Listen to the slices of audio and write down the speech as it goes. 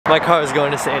My car is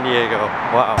going to San Diego.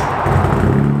 Wow.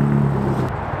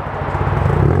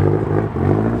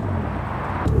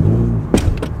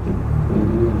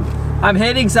 I'm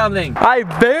hitting something. I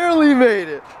barely made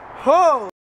it. Oh.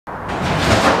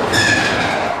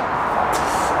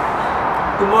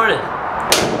 Good morning.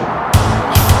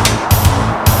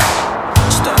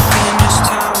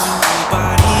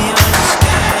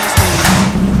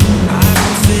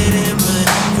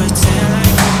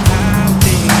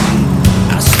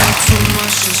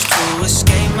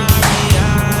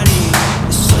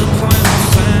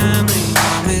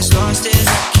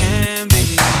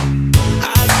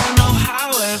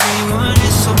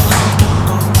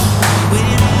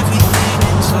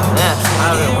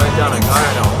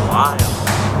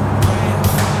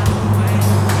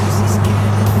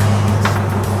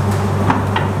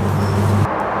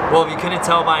 Well, if you couldn't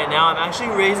tell by now, I'm actually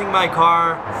raising my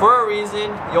car for a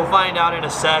reason. You'll find out in a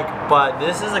sec, but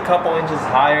this is a couple inches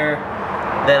higher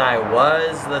than I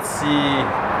was. Let's see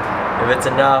if it's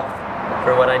enough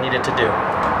for what I needed to do.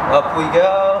 Up we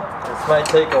go. This might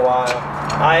take a while.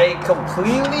 I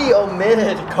completely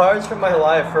omitted cars from my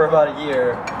life for about a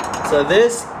year. So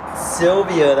this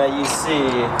Silvia that you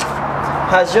see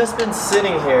has just been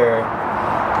sitting here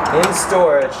in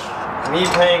storage, me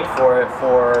paying for it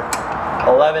for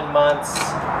 11 months.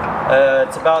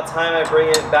 It's about time I bring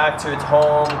it back to its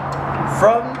home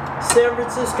from San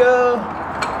Francisco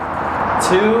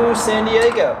to San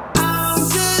Diego. I'm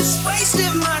just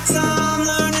wasting my time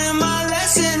learning my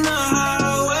lesson the hard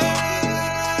way.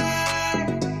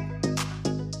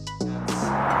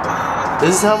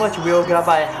 This is how much wheel gap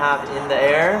I have in the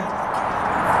air.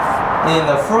 In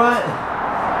the front,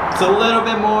 it's a little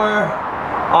bit more.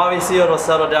 Obviously it'll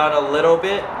settle down a little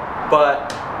bit,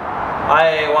 but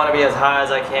I want to be as high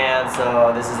as I can,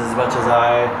 so this is as much as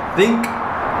I think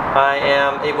I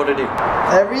am able to do.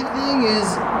 Everything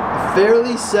is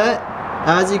fairly set,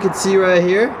 as you can see right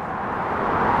here.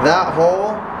 That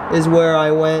hole is where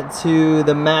I went to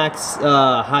the max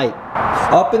height.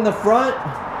 Up in the front,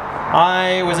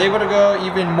 I was able to go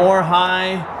even more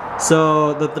high.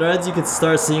 So the threads you can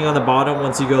start seeing on the bottom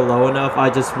once you go low enough. I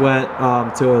just went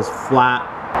till it was flat.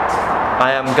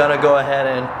 I am gonna go ahead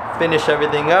and finish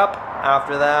everything up.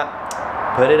 After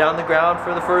that, put it on the ground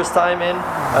for the first time in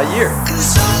a year.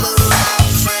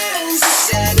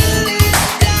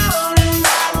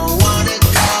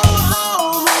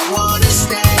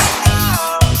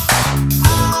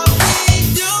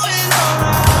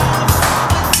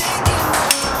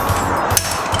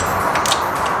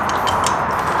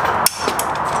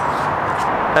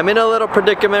 I'm in a little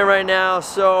predicament right now,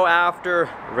 so after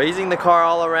raising the car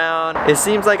all around, it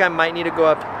seems like I might need to go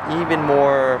up even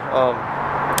more.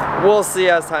 We'll see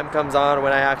as time comes on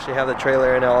when I actually have the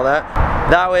trailer and all that.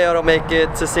 That way it'll make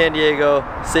it to San Diego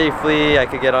safely. I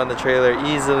could get on the trailer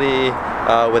easily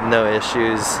with no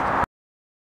issues.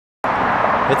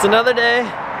 It's another day.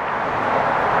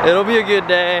 It'll be a good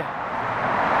day.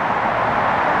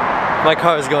 My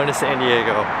car is going to San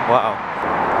Diego. Wow.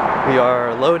 We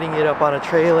are loading it up on a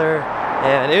trailer,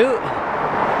 and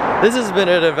this has been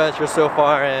an adventure so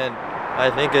far, and I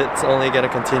think it's only going to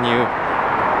continue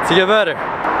to get better.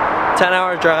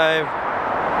 10-hour drive.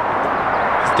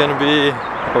 It's going to be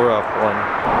a rough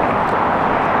one.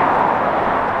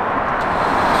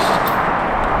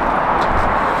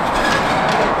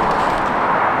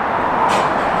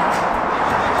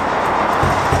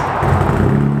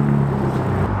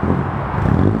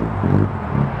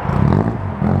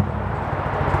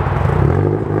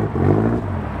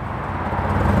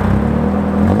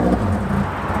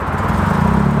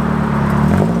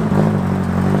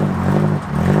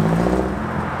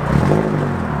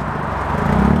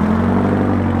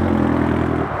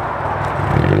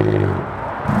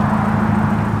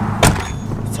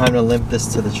 Time to limp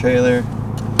this to the trailer.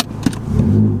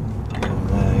 Oh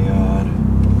my god.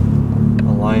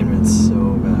 Alignment's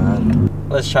so bad.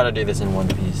 Let's try to do this in one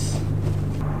piece.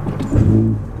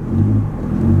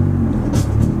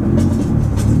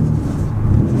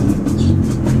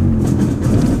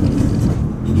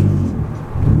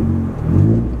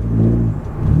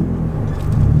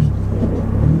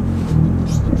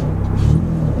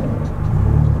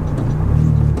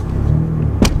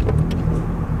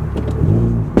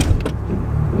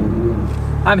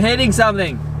 I'm hitting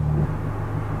something.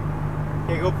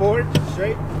 Okay, go forward,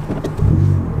 straight.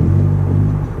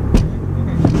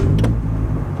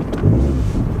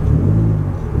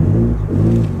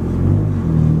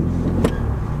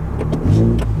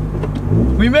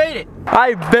 We made it!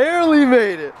 I barely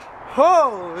made it!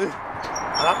 Holy!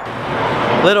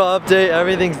 Little update,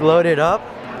 everything's loaded up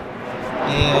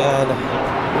and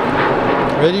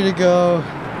ready to go.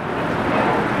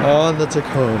 on the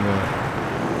Tacoma.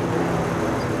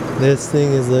 This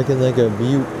thing is looking like a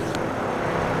beaut.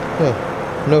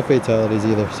 Oh, no fatalities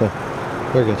either, so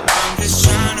we're good.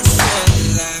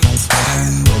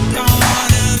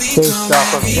 First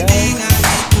stop of the day,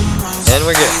 and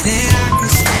we're good.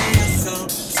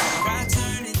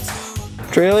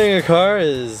 Trailing a car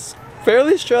is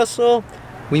fairly stressful.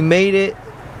 We made it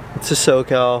to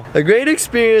SoCal. A great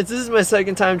experience. This is my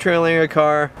second time trailing a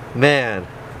car. Man,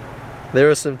 there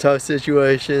were some tough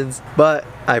situations, but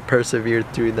I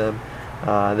persevered through them.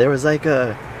 There was like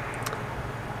a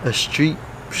street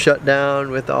shut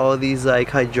down with all of these like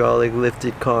hydraulic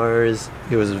lifted cars.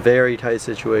 It was a very tight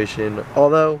situation,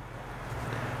 although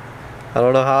I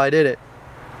don't know how I did it,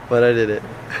 but I did it.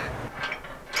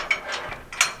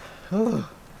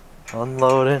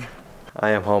 Unloaded. I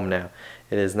am home now.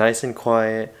 It is nice and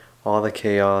quiet. All the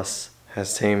chaos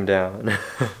has tamed down.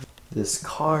 This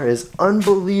car is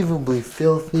unbelievably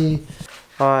filthy.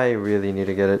 I really need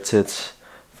to get it to its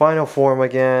final form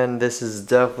again. This is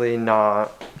definitely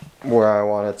not where I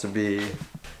want it to be.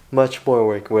 Much more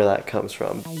work where that comes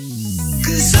from.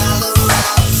 'Cause all of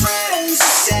our friends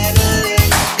said